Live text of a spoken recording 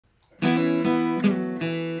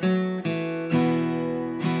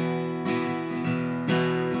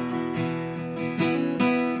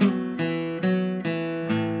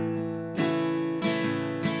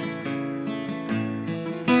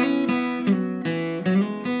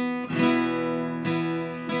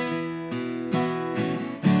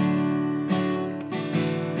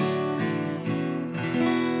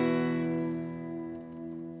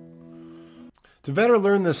To better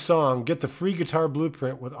learn this song, get the free guitar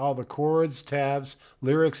blueprint with all the chords, tabs,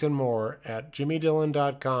 lyrics, and more at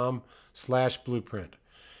jimmydillon.com/blueprint.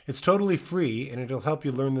 It's totally free and it'll help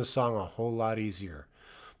you learn this song a whole lot easier.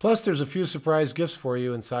 Plus, there's a few surprise gifts for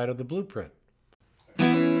you inside of the blueprint.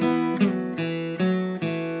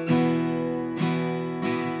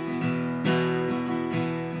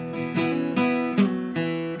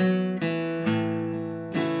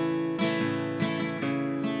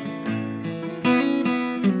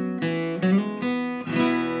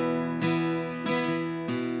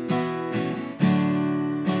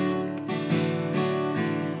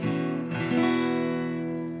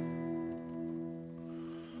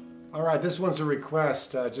 All right, this one's a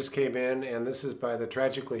request, just came in, and this is by the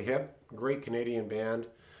Tragically hip, great Canadian band.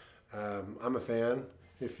 I'm a fan.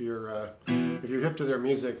 If you're hip to their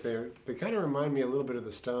music, they kind of remind me a little bit of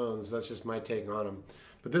the Stones. That's just my take on them.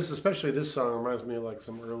 But this, especially this song, reminds me of like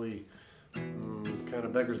some early kind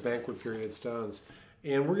of Beggar's Banquet period Stones.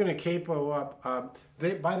 And we're going to capo up.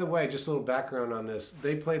 By the way, just a little background on this.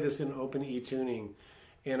 They play this in open E tuning.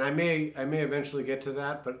 And I may eventually get to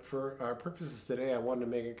that, but for our purposes today, I wanted to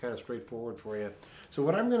make it kind of straightforward for you. So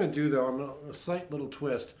what I'm going to do, though, I'm going to, a slight little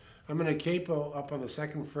twist. I'm going to capo up on the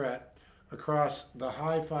 2nd fret across the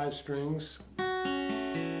high 5 strings.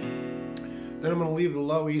 Then I'm going to leave the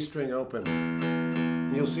low E string open.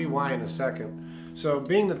 And you'll see why in a second. So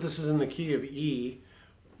being that this is in the key of E,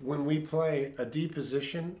 when we play a D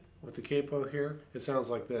position with the capo here, it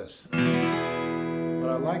sounds like this. But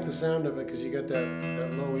I like the sound of it because you get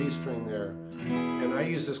that low E string there. And I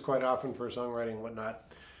use this quite often for songwriting and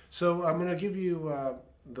whatnot. So I'm going to give you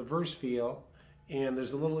the verse feel, and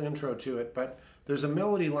there's a little intro to it, but there's a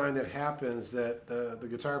melody line that happens that the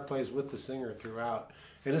guitar plays with the singer throughout.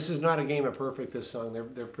 And this is not a game of perfect, this song.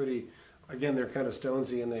 They're pretty, again, they're kind of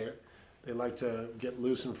Stonesy, and they like to get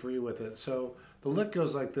loose and free with it. So the lick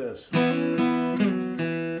goes like this.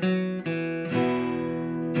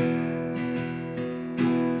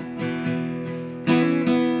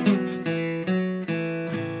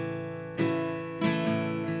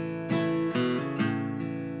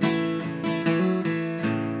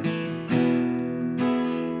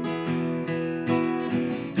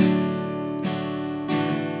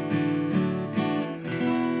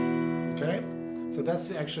 So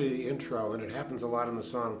that's actually the intro, and it happens a lot in the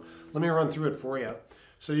song. Let me run through it for you.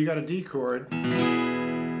 So you got a D chord,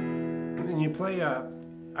 and then you play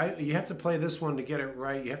you have to play this one to get it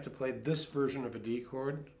right. You have to play this version of a D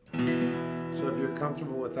chord. So if you're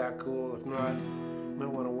comfortable with that, cool. If not, you might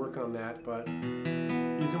want to work on that. But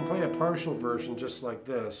you can play a partial version just like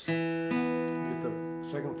this. You get the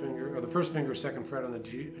second finger, or the first finger, 2nd fret on the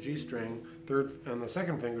G string, on the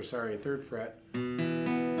second finger, sorry, 3rd fret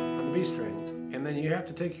on the B string. And then you have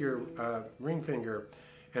to take your ring finger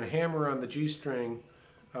and hammer on the G string,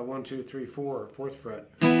 1, 2, 3, 4, 4th fret.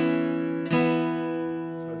 So,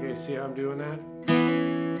 okay, see how I'm doing that?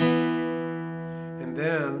 And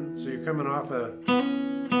then, so you're coming off so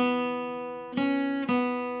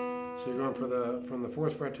you're going from the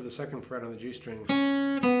 4th fret to the 2nd fret on the G string.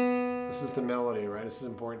 This is the melody, right? This is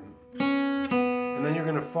important. And then you're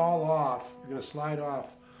going to fall off, you're going to slide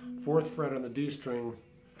off 4th fret on the D string.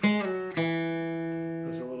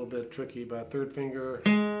 It's a little bit tricky, but 3rd finger,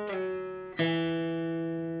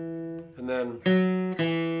 and then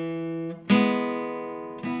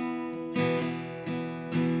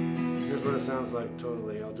here's what it sounds like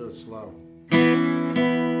totally. I'll do it slow. So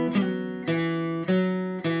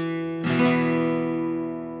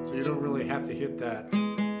you don't really have to hit that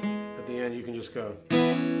at the end. You can just go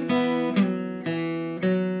and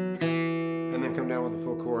then come down with the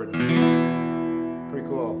full chord. Pretty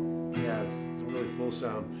cool. Yeah, it's a really full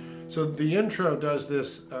sound. So the intro does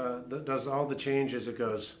this, does all the changes. It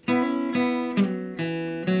goes to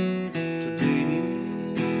D,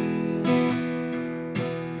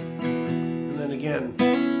 and then again,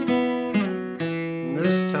 and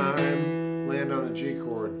this time land on the G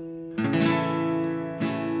chord. G,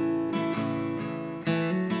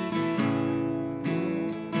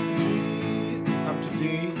 up to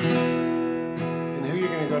D, and here you're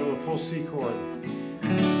going to go to a full C chord.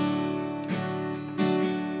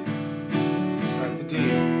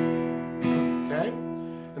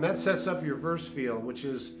 And that sets up your verse feel, which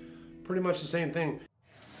is pretty much the same thing.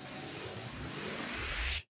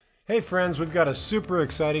 Hey friends, we've got a super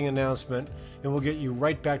exciting announcement, and we'll get you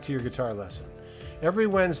right back to your guitar lesson. Every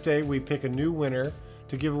Wednesday we pick a new winner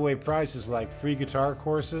to give away prizes like free guitar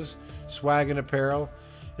courses, swag and apparel,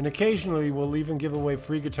 and occasionally we'll even give away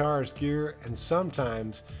free guitars, gear, and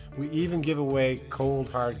sometimes we even give away cold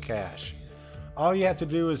hard cash. All you have to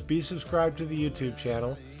do is be subscribed to the YouTube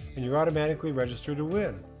channel, and you're automatically registered to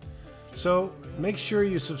win. So make sure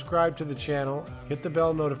you subscribe to the channel, hit the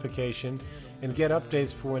bell notification, and get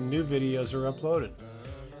updates for when new videos are uploaded.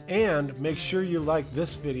 And make sure you like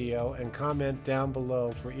this video and comment down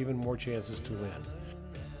below for even more chances to win.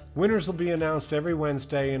 Winners will be announced every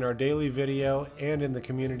Wednesday in our daily video and in the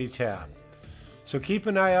community tab. So keep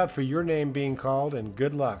an eye out for your name being called, and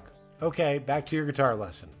good luck. Okay, back to your guitar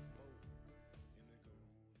lesson.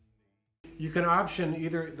 You can option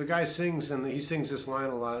either, the guy sings, and he sings this line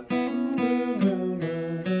a lot.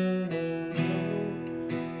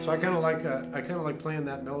 So I kind of like playing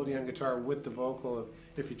that melody on guitar with the vocal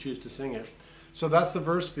if you choose to sing it. So that's the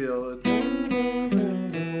verse feel.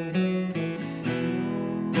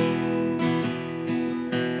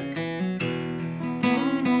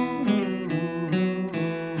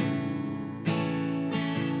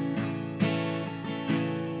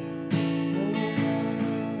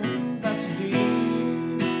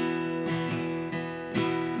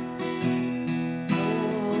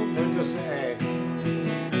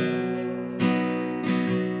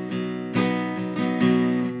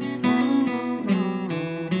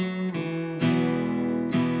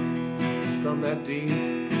 That D,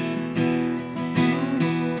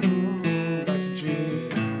 back to G,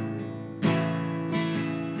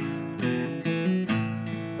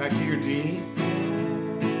 back to your D,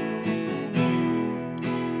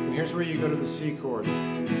 and here's where you go to the C chord.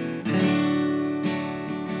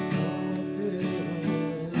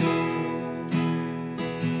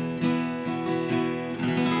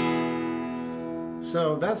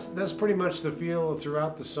 So that's pretty much the feel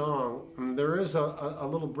throughout the song. There is a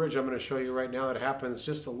little bridge I'm going to show you right now. It happens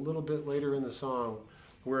just a little bit later in the song,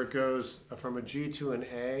 where it goes from a G to an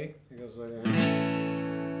A. It goes like that.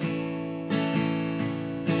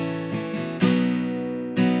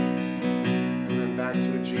 And then back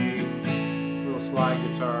to a G, little slide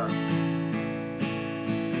guitar.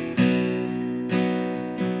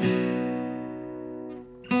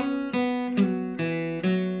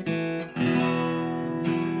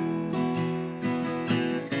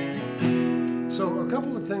 So a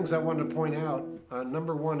couple of things I wanted to point out.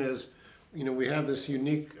 Number one is, we have this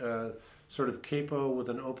unique sort of capo with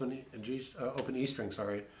an open E string,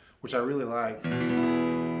 sorry, which I really like.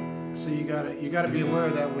 So you gotta be aware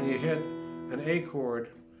of that when you hit an A chord,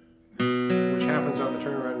 which happens on the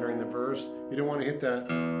turnaround during the verse. You don't want to hit that.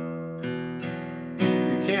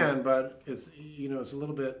 You can, but it's it's a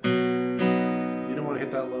little bit. You don't want to hit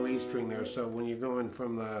that low E string there. So when you're going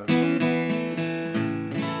from the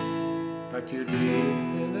back to your D,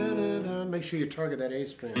 make sure you target that A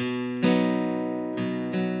string.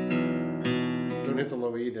 Don't hit the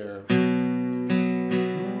low E there.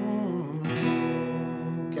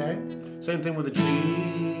 Okay? Same thing with the G.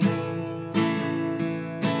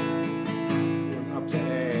 Going up to A.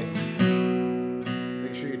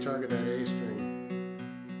 Make sure you target that A string.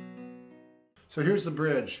 So here's the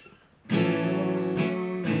bridge.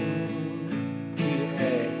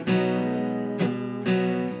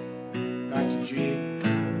 G,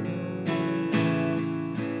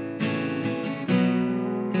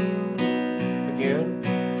 again,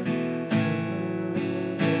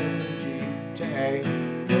 G to A,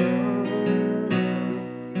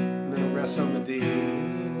 and then it rests on the D.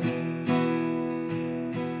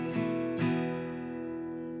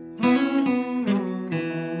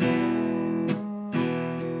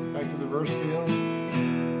 Back to the verse feel.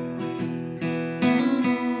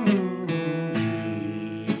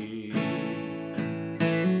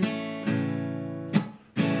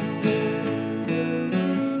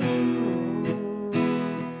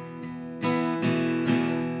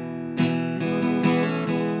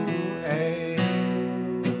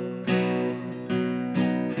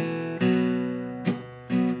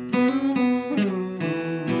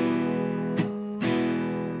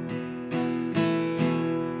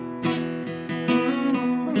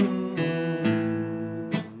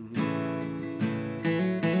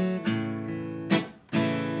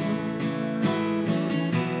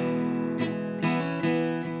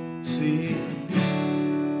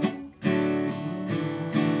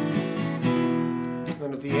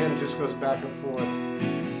 Then at the end, it just goes back and forth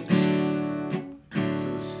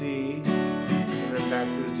to the C, and then back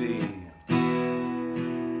to the D.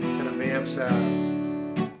 Kind of vamps out.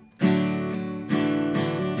 And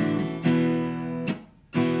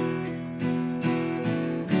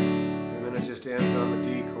then it just ends on the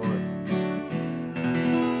D chord.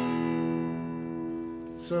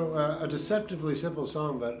 So a deceptively simple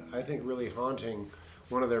song, but I think really haunting,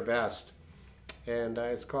 one of their best. And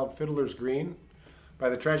it's called Fiddler's Green by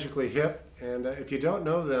the Tragically Hip. And if you don't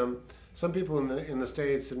know them, Some people in the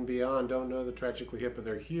States and beyond don't know the Tragically Hip, but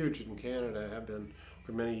they're huge in Canada, have been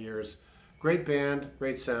for many years. Great band,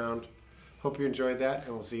 great sound. Hope you enjoyed that,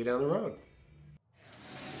 and we'll see you down the road.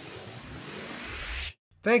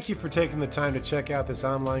 Thank you for taking the time to check out this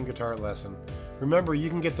online guitar lesson. Remember, you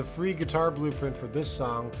can get the free guitar blueprint for this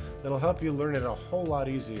song that'll help you learn it a whole lot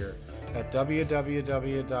easier at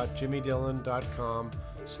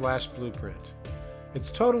www.jimmydillon.com/blueprint. It's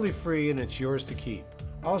totally free and it's yours to keep.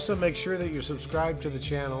 Also, make sure that you're subscribed to the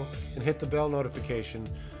channel and hit the bell notification,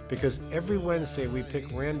 because every Wednesday we pick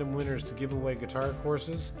random winners to give away guitar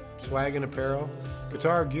courses, swag and apparel,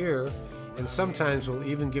 guitar gear, and sometimes we'll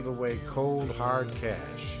even give away cold, hard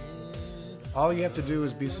cash. All you have to do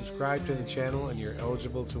is be subscribed to the channel and you're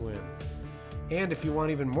eligible to win. And if you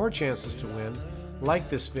want even more chances to win, like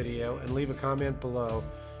this video and leave a comment below,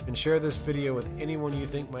 and share this video with anyone you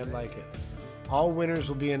think might like it. All winners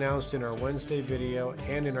will be announced in our Wednesday video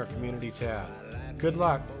and in our community tab. Good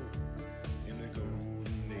luck!